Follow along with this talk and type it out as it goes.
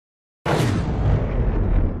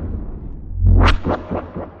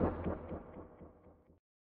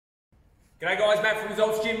G'day guys, Matt from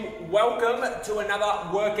Resultz Gym. Welcome to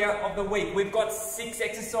another workout of the week. We've got 6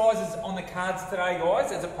 exercises on the cards today,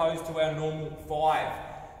 guys, as opposed to our normal 5.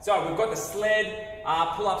 So we've got the sled,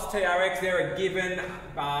 pull-ups, TRX, they're a given.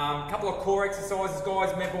 A couple of core exercises,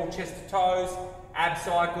 guys, med ball, chest to toes, ab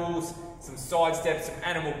cycles, some side steps, some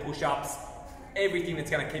animal push-ups. Everything that's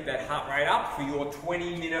going to keep that heart rate up for your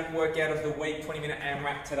 20-minute workout of the week, 20-minute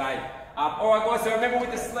AMRAP today. Alright guys, so remember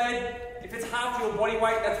with the sled, if it's half your body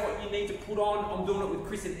weight, that's what you need to put on. I'm doing it with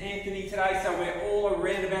Chris and Anthony today, so we're all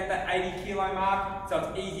around about that 80 kilo mark. So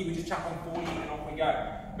it's easy, we just chuck on 40 and off we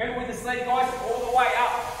go. Remember with the sled, guys, all the way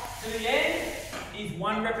up to the end is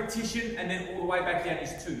 1 repetition, and then all the way back down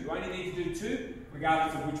is 2. You only need to do 2,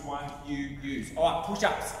 regardless of which one you use. Alright,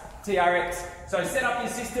 push-ups, TRX. So set up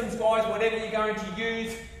your systems, guys, whatever you're going to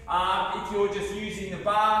use. If you're just using the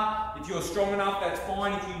bar, if you're strong enough, that's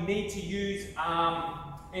fine. If you need to use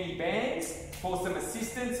any bands for some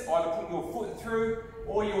assistance, either put your foot through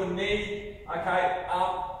or your knee, okay,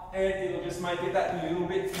 up, and it'll just make it that a little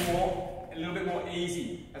bit more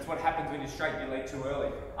easy. That's what happens when you straighten your leg too early.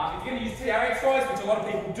 If you're going to use TRX, guys, which a lot of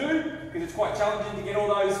people do, because it's quite challenging to get all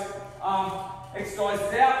those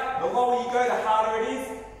exercises out, the lower you go, the harder it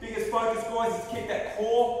is. Biggest focus, guys, is to keep that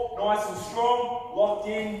core nice and strong, locked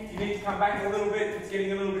in. You need to come back a little bit. If it's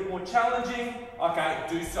getting a little bit more challenging, okay,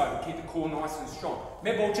 do so. Keep the core nice and strong.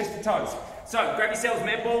 Med ball, chest to toes. So grab yourselves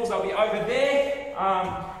med balls. They'll be over there.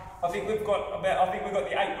 I think we've got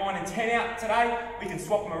the 8, 9, and 10 out today. We can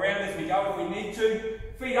swap them around as we go if we need to.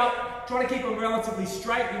 Feet up. Try to keep them relatively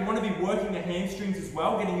straight. You want to be working the hamstrings as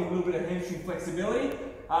well, getting a little bit of hamstring flexibility.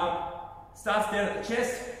 Starts down at the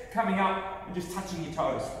chest, coming up and just touching your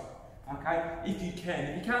toes, okay, if you can.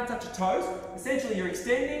 If you can't touch your toes, essentially you're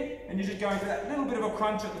extending and you're just going for that little bit of a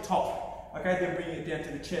crunch at the top, okay, then bringing it down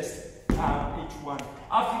to the chest, each one.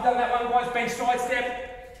 After you've done that one, guys, bench side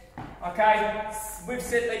step, okay, we've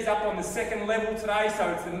set these up on the 2nd level today, so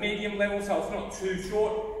it's the medium level, so it's not too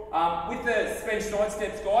short. With the bench side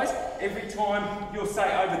steps, guys, every time you'll say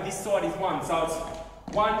over this side is 1, so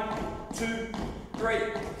it's 1, 2, 3,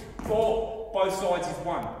 4, both sides is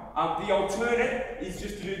 1. The alternate is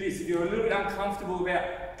just to do this. If you're a little bit uncomfortable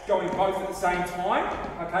about going both at the same time,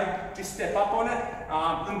 okay, just step up on it.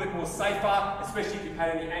 A little bit more safer, especially if you've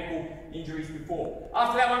had any ankle injuries before.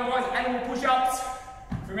 After that one, guys, animal push-ups.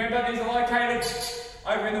 Remember, these are located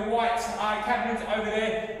over in the white cabinets over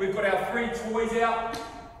there. We've got our 3 toys out.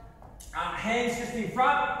 Hands just in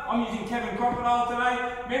front. I'm using Kevin Crocodile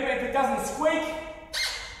today. Remember, if it doesn't squeak,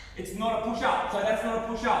 it's not a push-up, so that's not a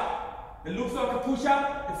push-up. It looks like a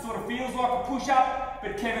push-up, it sort of feels like a push-up,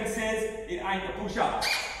 but Kevin says it ain't a push-up.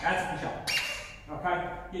 That's a push-up. Okay,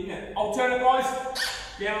 getting it. Alternate, guys,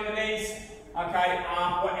 down on the knees, okay,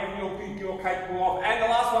 whatever you're capable of. And the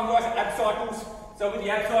last one, guys, ab cycles. So with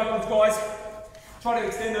the ab cycles, guys, try to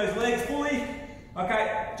extend those legs fully.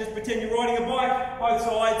 Okay, just pretend you're riding a bike, both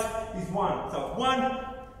sides is 1. So 1,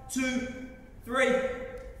 2, 3,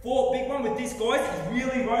 4, big one with this, guys, is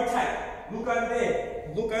really rotate. Look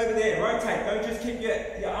over there, rotate. Don't just keep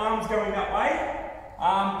your arms going that way.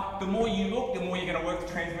 The more you look, the more you're going to work the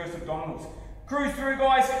transverse abdominals. Cruise through,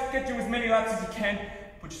 guys, get you as many laps as you can,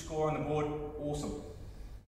 put your score on the board, awesome.